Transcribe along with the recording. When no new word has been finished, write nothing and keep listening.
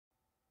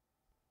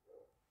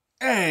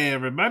Hey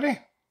everybody,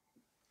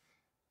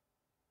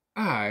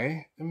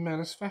 I am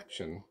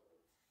Mattisfaction,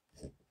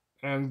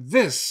 and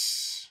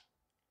this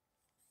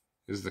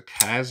is the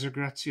Kaiser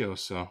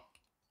Grazioso.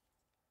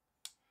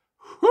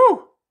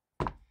 Whew!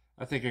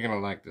 I think you're going to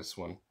like this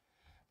one.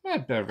 My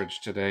beverage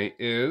today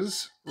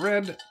is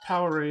Red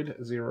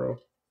Powerade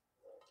Zero.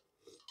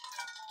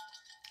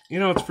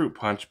 You know it's fruit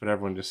punch, but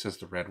everyone just says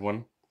the red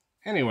one.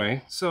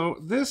 Anyway, so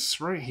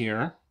this right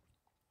here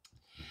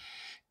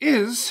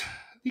is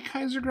the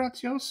Kaiser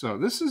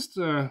Grazioso. This is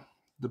the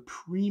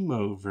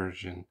primo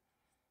version.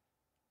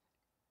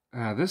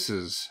 This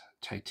is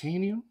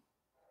titanium,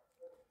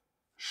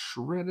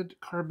 shredded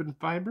carbon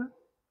fiber.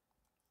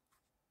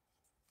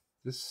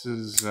 This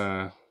is,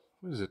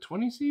 what is it,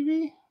 20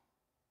 CV? I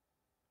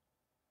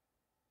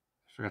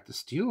forgot the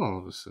steel all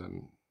of a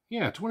sudden.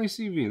 Yeah, 20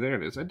 CV,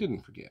 there it is. I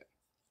didn't forget.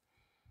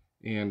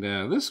 And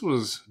this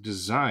was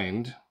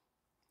designed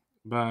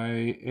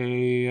by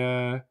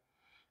a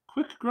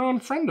quick-grown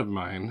friend of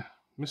mine,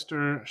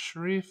 Mr.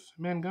 Sharif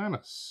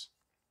Manganas.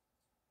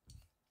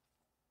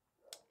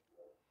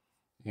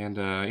 And,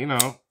 you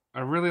know, I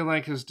really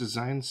like his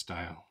design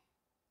style.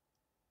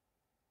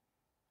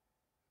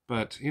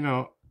 But, you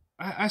know,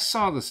 I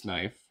saw this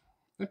knife,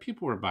 and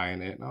people were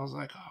buying it, and I was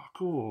like, oh,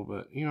 cool,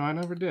 but, you know, I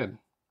never did.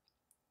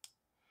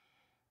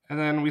 And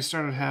then we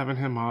started having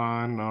him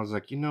on, and I was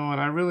like, you know what,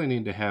 I really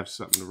need to have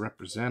something to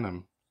represent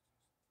him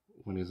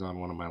when he's on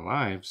one of my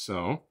lives.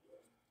 So,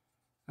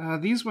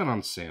 these went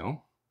on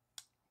sale.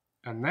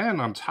 And then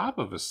on top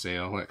of a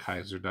sale at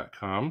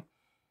Kaiser.com,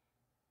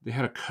 they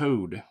had a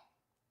code.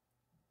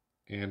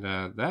 And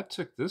that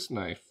took this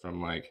knife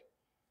from like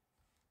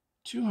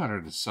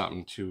 200 and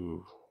something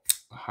to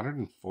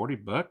 140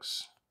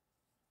 bucks.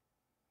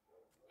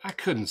 I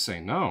couldn't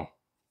say no.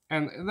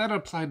 And that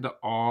applied to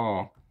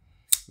all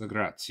the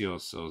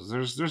Graziosos.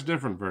 There's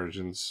different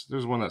versions.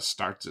 There's one that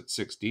starts at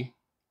 60,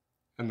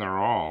 and they're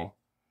all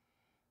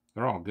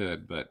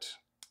good, but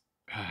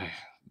I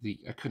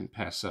couldn't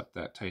pass up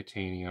that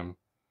titanium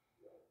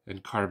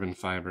and carbon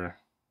fiber.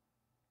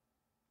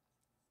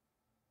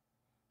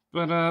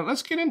 But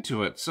let's get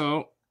into it.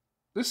 So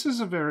this is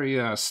a very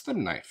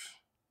slim knife.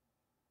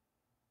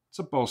 It's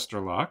a bolster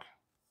lock,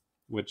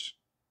 which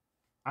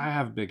I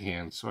have big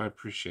hands, so I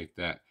appreciate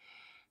that.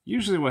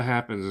 Usually what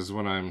happens is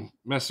when I'm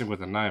messing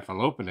with a knife,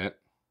 I'll open it.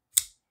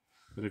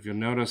 But if you'll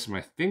notice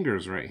my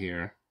fingers right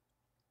here,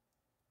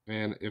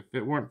 and if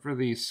it weren't for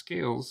these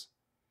scales,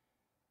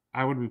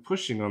 I would be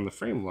pushing on the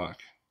frame lock.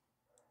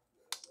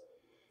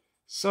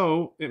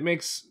 So it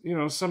makes, you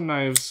know, some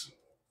knives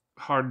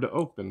hard to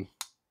open.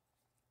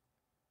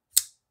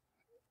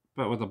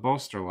 But with a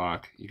bolster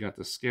lock, you got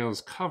the scales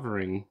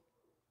covering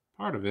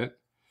part of it,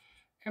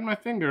 and my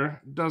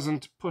finger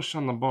doesn't push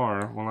on the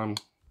bar while I'm,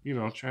 you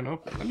know, trying to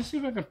open it. Let me see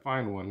if I can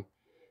find one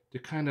to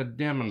kind of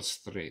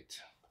demonstrate.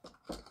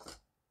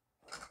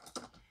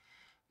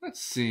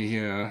 Let's see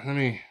here. Let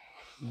me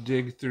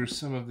dig through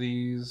some of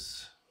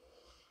these.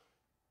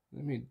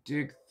 Let me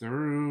dig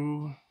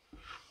through.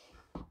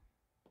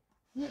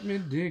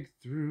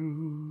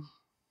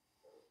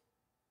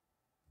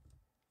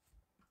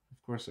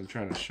 Of course, I'm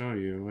trying to show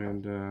you,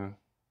 and okay,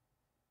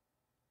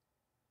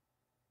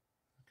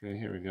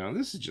 here we go.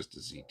 This is just a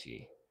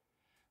ZT.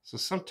 So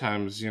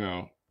sometimes, you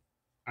know,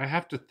 I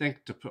have to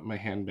think to put my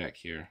hand back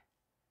here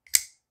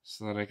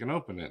so that I can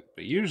open it.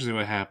 But usually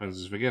what happens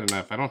is if I get a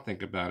knife, I don't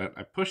think about it.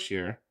 I push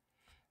here,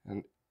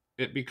 and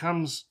it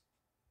becomes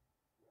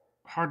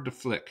hard to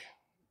flick.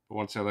 But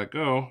once I let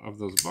go of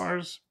those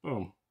bars,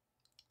 boom.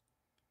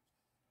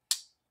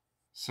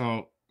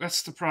 So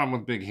that's the problem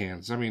with big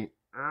hands. I mean,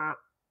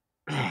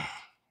 it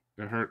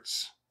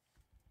hurts.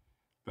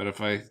 But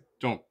if I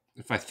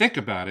think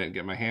about it and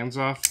get my hands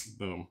off,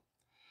 boom.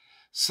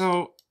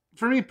 So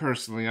for me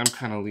personally, I'm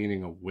kind of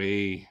leaning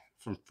away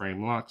from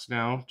frame locks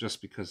now,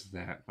 just because of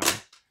that.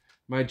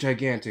 My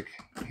gigantic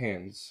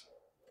hands.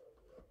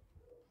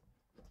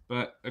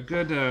 But a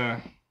good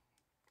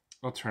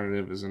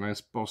alternative is a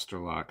nice bolster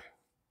lock.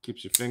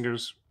 Keeps your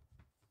fingers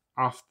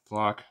off the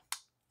lock,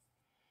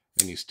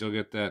 and you still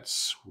get that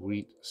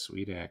sweet,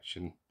 sweet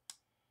action.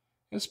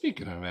 And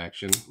speaking of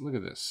action, look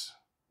at this.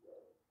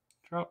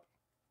 Drop.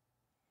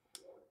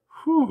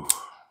 Whew.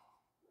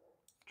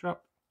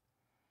 Drop.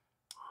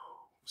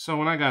 So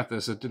when I got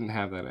this, it didn't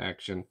have that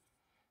action.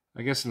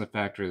 I guess in the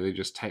factory, they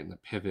just tightened the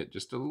pivot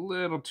just a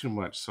little too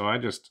much. So I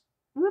just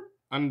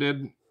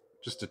undid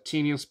just a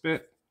teeniest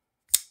bit.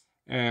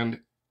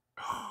 And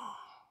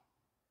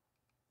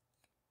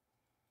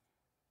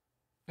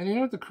you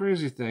know what the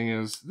crazy thing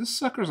is? This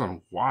sucker's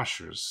on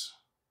washers.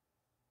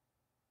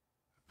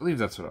 I believe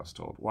that's what I was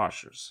told.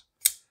 Washers.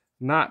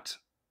 Not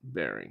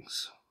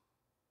bearings.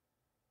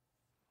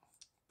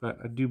 But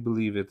I do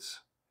believe it's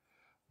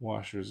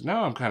washers.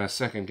 Now I'm kind of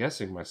second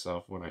guessing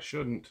myself when I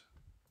shouldn't.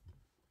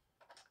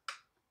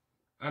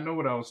 I know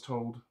what I was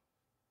told.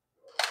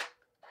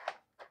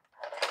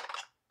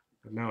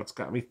 But now it's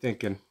got me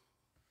thinking.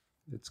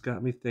 It's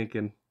got me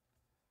thinking.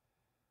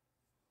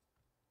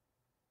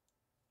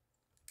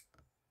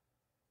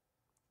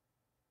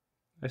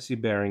 I see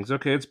bearings.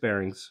 Okay, it's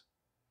bearings.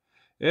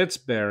 It's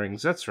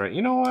bearings. That's right.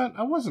 You know what?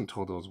 I wasn't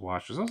told those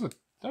washers. That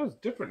was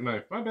a different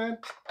knife. My bad.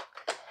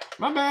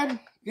 My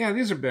bad. Yeah,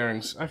 these are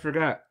bearings. I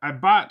forgot. I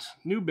bought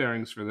new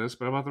bearings for this,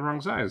 but I bought the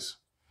wrong size.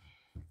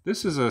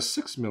 This is a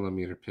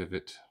 6mm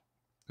pivot,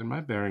 and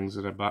my bearings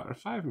that I bought are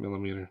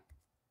 5mm.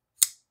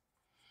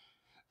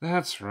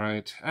 That's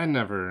right. I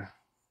never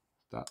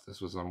thought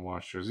this was on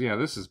washers. Yeah,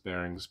 this is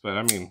bearings, but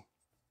I mean,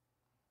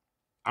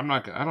 I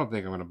don't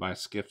think I'm gonna buy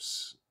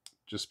skiffs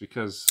just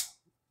because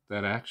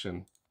that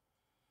action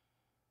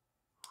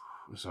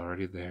was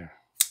already there.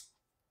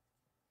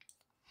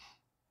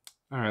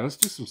 All right, let's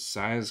do some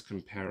size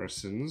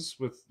comparisons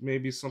with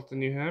maybe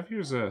something you have.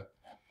 Here's a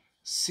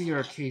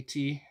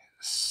CRKT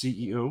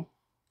CEO.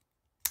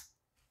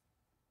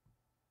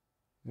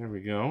 There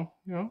we go.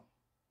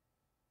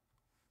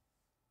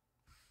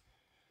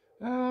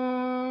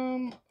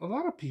 A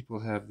lot of people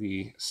have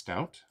the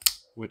Stout,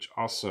 which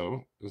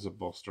also is a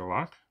bolster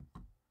lock.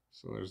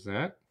 So there's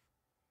that.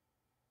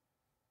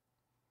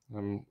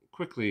 I'm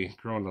quickly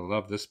growing to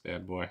love this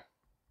bad boy.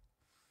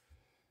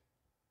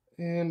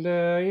 And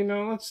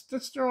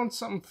let's throw in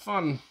something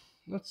fun.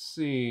 Let's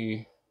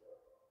see.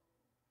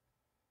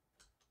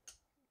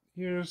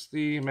 Here's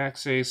the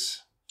Max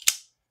Ace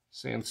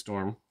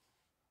Sandstorm.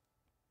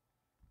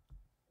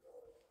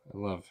 I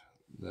love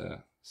the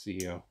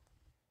CEO.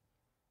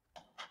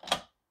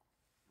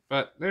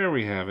 But there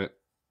we have it.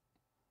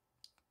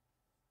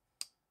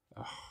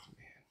 Oh,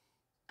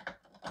 man.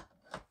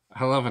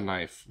 I love a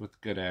knife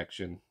with good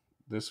action.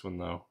 This one,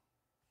 though.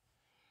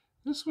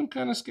 This one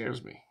kind of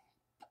scares me.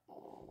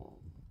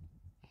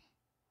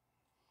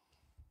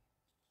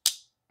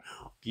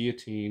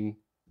 Guillotine.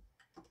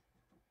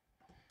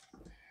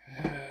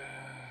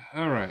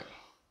 All right.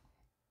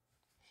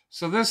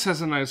 So this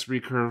has a nice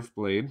recurve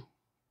blade.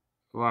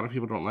 A lot of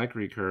people don't like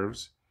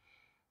recurves.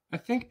 I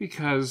think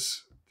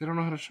because they don't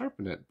know how to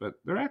sharpen it, but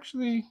they're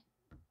actually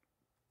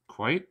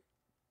quite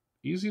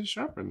easy to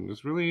sharpen.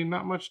 There's really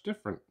not much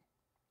different.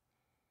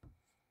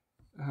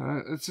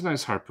 It's a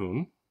nice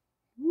harpoon.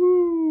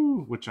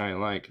 Woo! Which I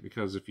like,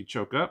 because if you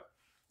choke up,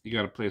 you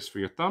got a place for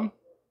your thumb.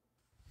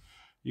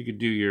 You could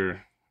do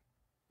your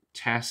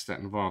tasks that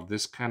involve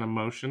this kind of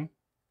motion.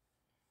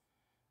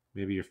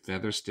 Maybe your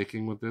feather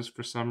sticking with this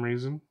for some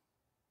reason.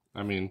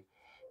 I mean,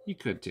 you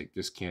could take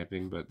this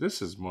camping, but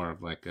this is more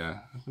of like I'm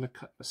going to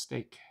cut a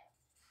steak.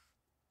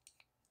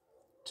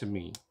 To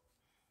me.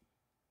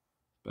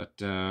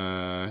 But,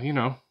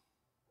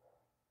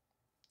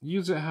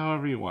 use it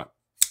however you want.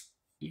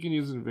 You can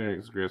use it in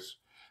various grips,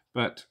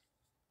 but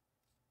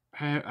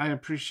I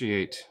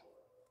appreciate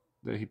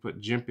that he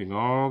put jimping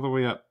all the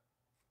way up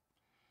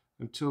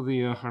until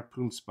the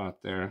harpoon spot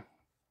there,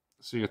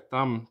 so your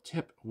thumb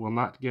tip will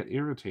not get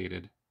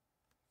irritated.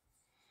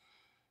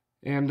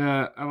 And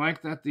I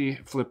like that the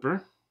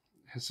flipper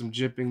has some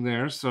jimping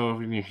there, so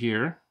when you're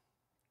here,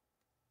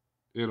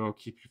 it'll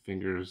keep your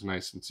fingers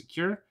nice and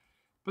secure,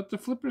 but the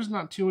flipper's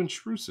not too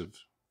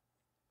intrusive.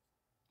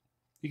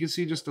 You can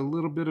see just a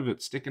little bit of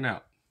it sticking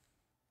out.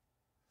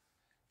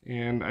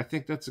 And I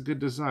think that's a good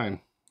design.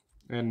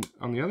 And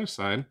on the other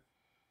side,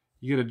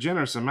 you get a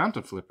generous amount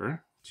of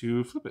flipper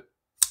to flip it.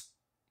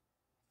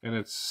 And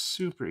it's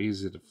super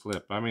easy to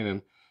flip. I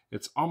mean,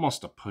 it's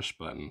almost a push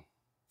button.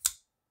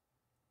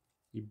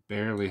 You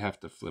barely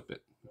have to flip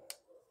it.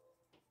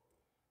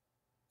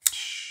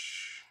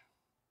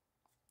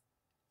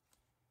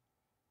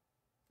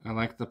 I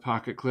like the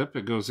pocket clip.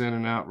 It goes in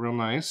and out real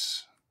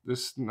nice.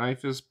 This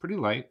knife is pretty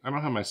light. I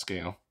don't have my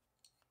scale.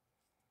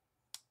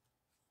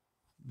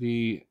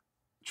 The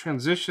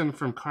transition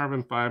from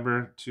carbon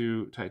fiber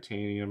to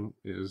titanium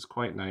is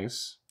quite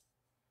nice.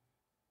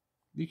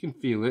 You can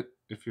feel it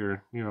if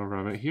you're,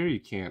 rubbing it. Here you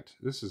can't.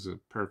 This is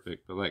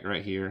perfect, but like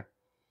right here,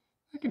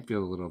 I can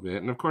feel a little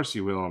bit. And of course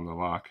you will on the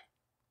lock.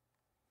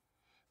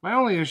 My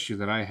only issue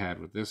that I had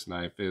with this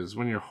knife is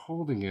when you're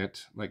holding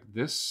it like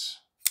this,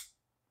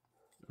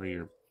 or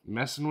you're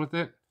messing with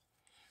it,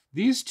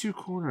 these two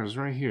corners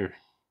right here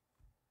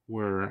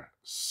were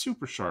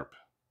super sharp.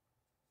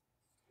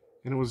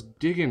 And it was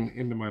digging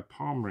into my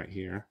palm right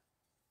here.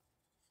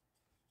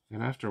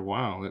 And after a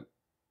while,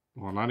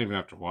 well, not even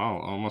after a while,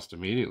 almost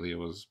immediately, it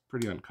was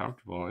pretty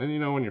uncomfortable.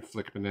 And when you're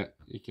flipping it,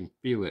 you can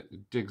feel it.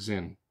 It digs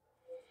in.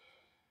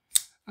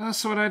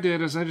 So what I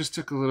did is I just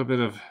took a little bit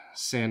of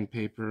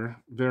sandpaper,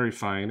 very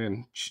fine,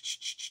 and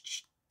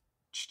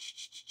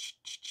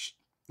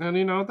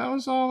that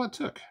was all it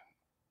took.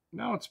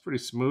 Now it's pretty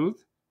smooth,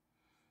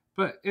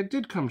 but it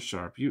did come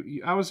sharp.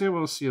 I was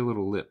able to see a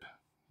little lip.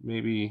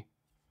 Maybe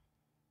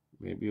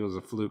it was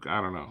a fluke, I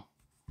don't know.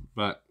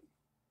 But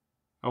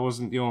I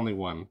wasn't the only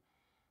one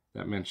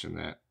that mentioned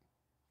that.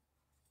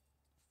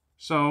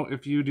 So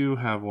if you do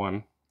have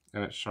one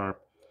and it's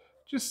sharp,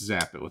 just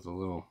zap it with a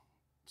little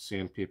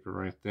sandpaper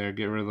right there.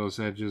 Get rid of those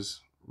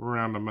edges,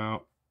 round them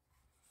out.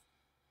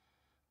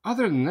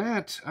 Other than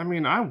that, I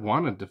mean, I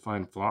wanted to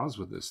find flaws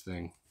with this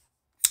thing,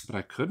 but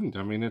I couldn't.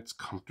 I mean, it's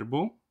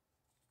comfortable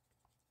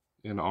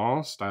in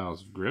all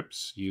styles of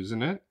grips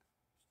using it.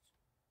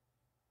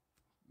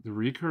 The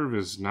recurve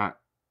is not,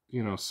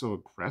 so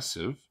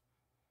aggressive,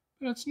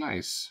 But it's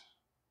nice.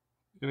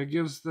 And it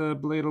gives the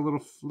blade a little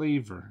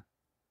flavor.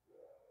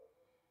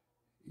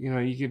 You know,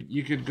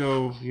 you could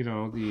go, you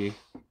know, the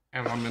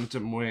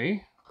Elementum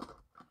way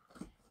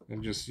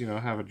and just, you know,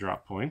 have a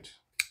drop point.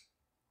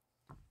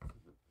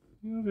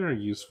 You know, very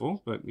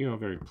useful, but, you know,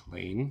 very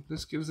plain.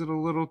 This gives it a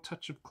little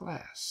touch of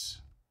class.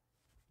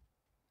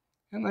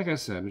 And like I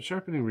said,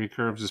 sharpening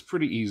recurves is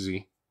pretty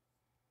easy.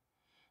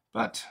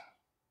 But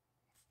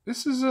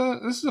this is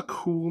a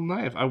cool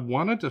knife. I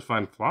wanted to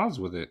find flaws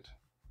with it.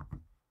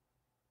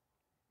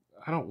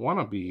 I don't want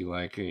to be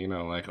like, you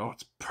know, like, oh,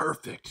 it's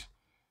perfect.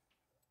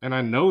 And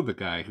I know the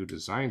guy who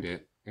designed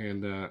it,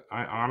 and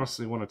I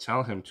honestly want to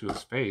tell him to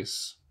his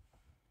face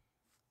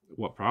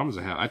what problems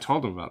I have. I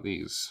told him about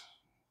these.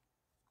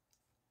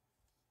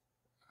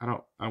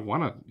 I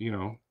want to, you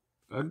know,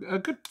 a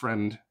good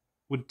friend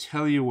would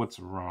tell you what's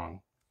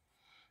wrong.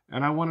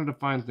 And I wanted to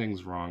find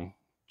things wrong,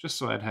 just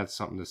so I'd had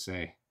something to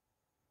say.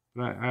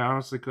 But I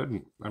honestly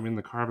couldn't. I mean,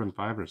 the carbon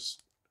fiber's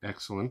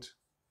excellent.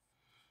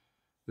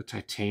 The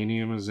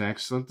titanium is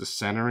excellent. The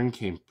centering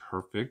came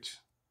perfect.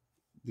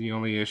 The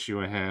only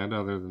issue I had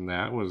other than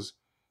that was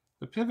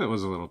the pivot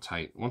was a little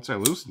tight. Once I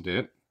loosened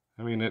it,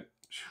 I mean, look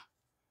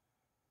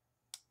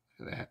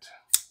at that.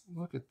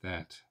 Look at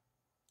that.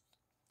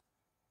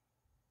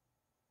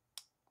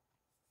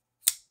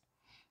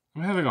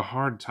 I'm having a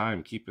hard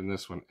time keeping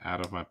this one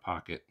out of my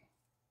pocket.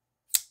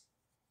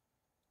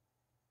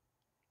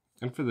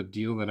 And for the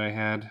deal that I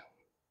had,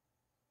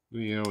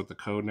 you know, with the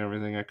code and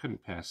everything, I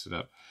couldn't pass it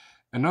up.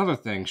 Another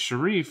thing,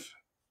 Sharif,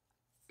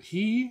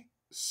 he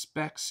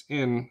specs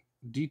in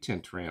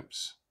detent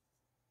ramps.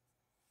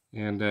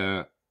 And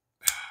I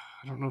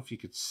don't know if you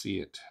could see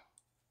it.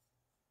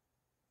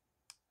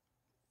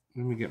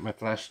 Let me get my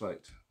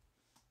flashlight.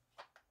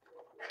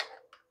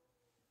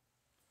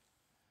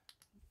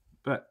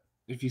 But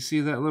if you see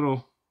that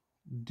little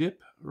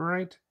dip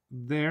right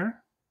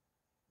there,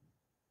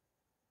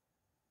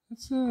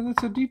 that's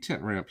a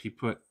detent ramp he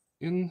put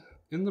in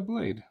the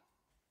blade,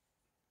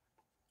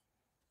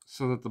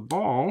 so that the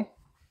ball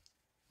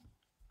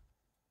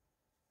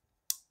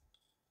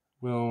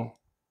will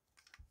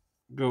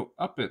go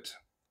up it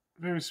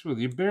very smooth.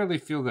 You barely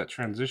feel that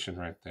transition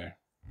right there.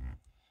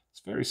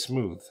 It's very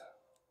smooth.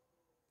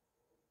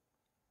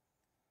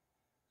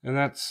 And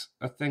that's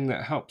a thing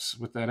that helps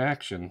with that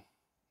action.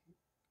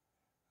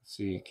 Let's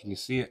see, can you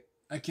see it?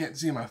 I can't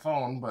see my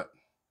phone, but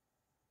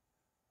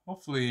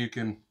hopefully you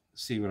can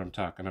see what I'm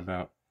talking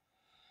about.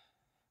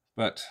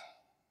 But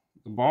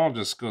the ball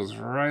just goes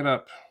right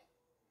up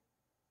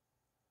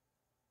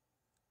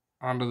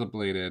onto the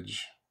blade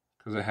edge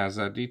because it has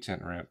that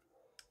detent ramp.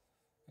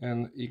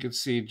 And you can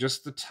see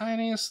just the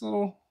tiniest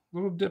little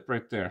dip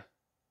right there.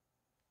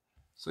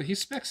 So he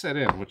specs that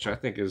in, which I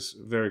think is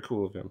very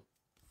cool of him.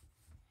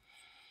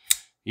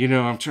 You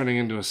know, I'm turning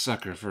into a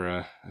sucker for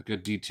a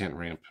good detent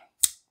ramp.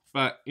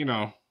 But, you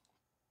know,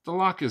 the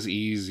lock is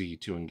easy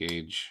to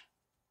engage.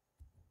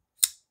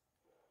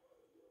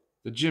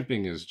 The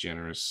jimping is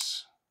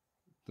generous.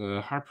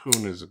 The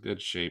harpoon is a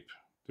good shape.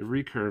 The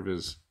recurve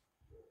is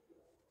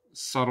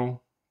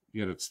subtle,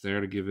 yet it's there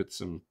to give it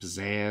some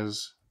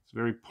pizzazz. It's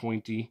very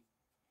pointy.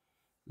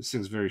 This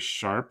thing's very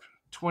sharp.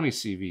 20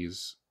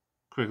 CVs,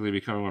 quickly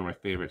becoming one of my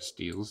favorite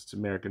steels. It's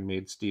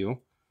American-made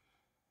steel.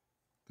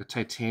 The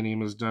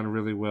titanium is done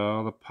really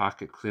well. The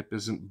pocket clip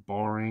isn't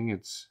boring.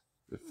 It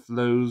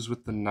flows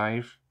with the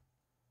knife.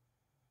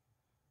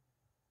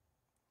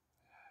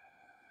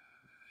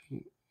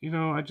 You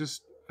know,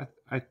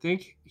 I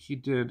think he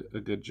did a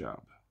good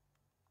job.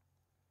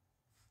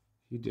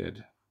 He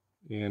did.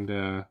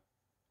 And,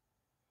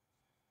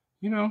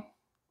 you know,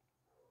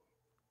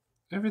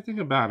 everything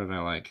about it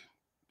I like.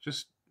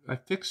 Just, I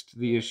fixed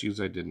the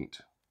issues I didn't.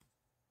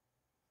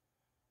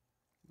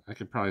 I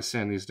could probably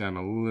sand these down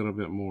a little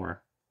bit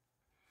more.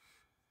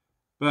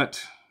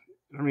 But,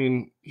 I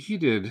mean, he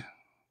did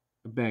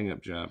a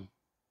bang-up job.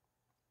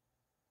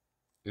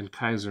 And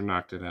Kaiser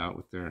knocked it out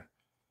with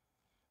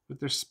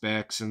their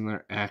specs and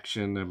their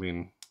action. I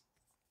mean,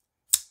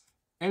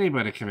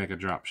 anybody can make a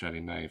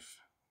drop-shotty knife.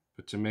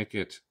 But to make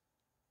it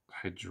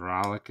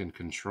hydraulic and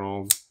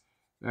controlled,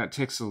 that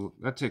takes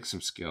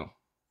some skill.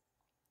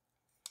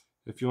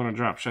 If you want a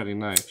drop-shotty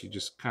knife, you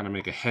just kind of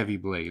make a heavy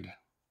blade.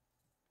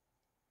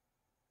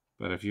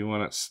 But if you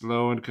want it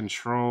slow and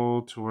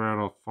controlled to where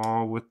it'll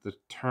fall with the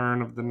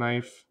turn of the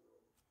knife,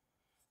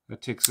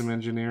 that takes some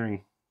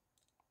engineering.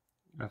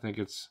 I think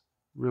it's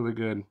really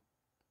good.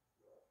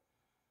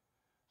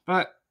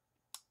 But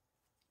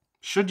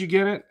should you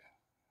get it?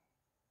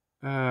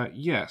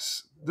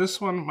 Yes. This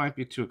one might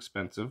be too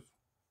expensive.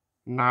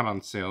 Not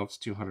on sale. It's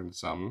 $200 and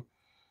something.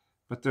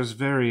 But there's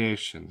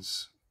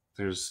variations.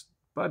 There's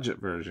budget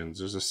versions.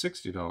 There's a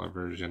 $60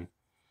 version.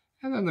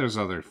 And then there's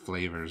other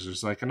flavors.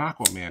 There's like an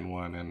Aquaman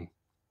one and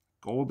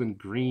gold and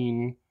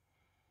green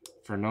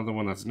for another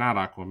one that's not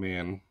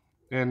Aquaman.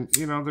 And,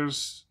 you know,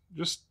 there's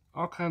just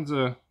all kinds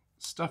of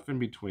stuff in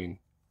between.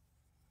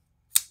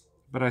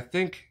 But I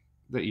think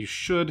that you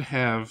should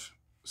have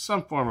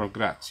some form of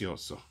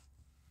Grazioso.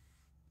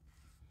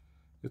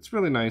 It's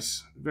really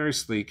nice, very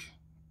sleek.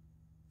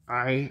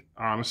 I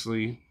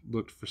honestly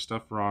looked for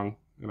stuff wrong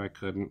and I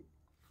couldn't.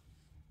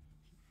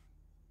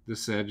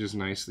 This edge is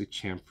nicely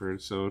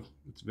chamfered, so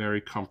it's very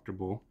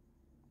comfortable.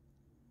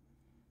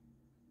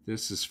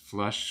 This is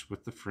flush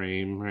with the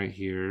frame right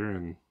here,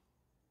 and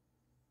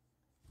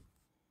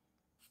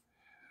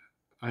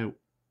I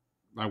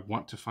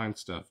want to find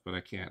stuff, but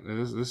I can't.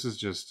 This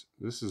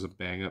is a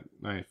bang up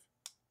knife.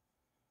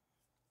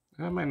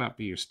 That might not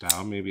be your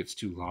style. Maybe it's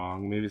too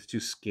long, maybe it's too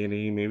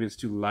skinny, maybe it's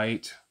too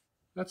light.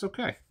 That's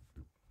okay.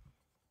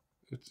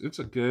 It's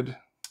a good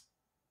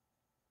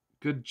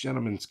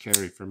gentleman's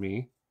carry for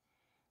me.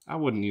 I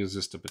wouldn't use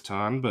this to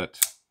baton, but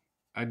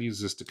I'd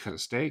use this to cut a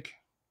steak.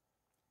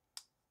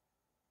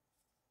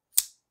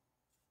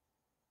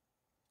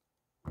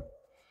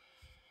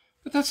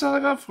 But that's all I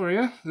got for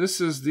you.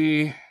 This is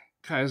the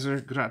Kaiser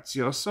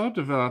Grazioso,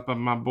 developed by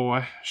my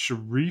boy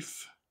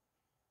Sharif.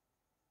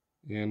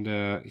 And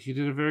he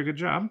did a very good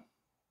job.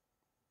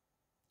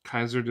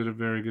 Kaiser did a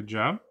very good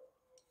job.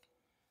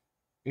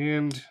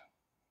 And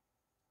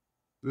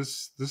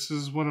this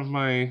is one of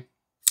my,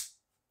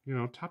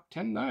 top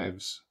 10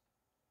 knives.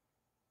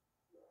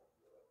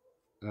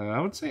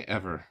 I would say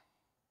ever.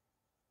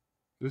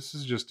 This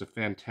is just a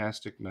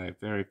fantastic knife,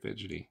 very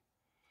fidgety.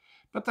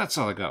 But that's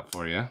all I got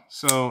for you.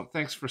 So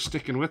thanks for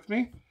sticking with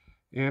me,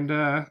 and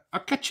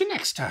I'll catch you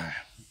next time.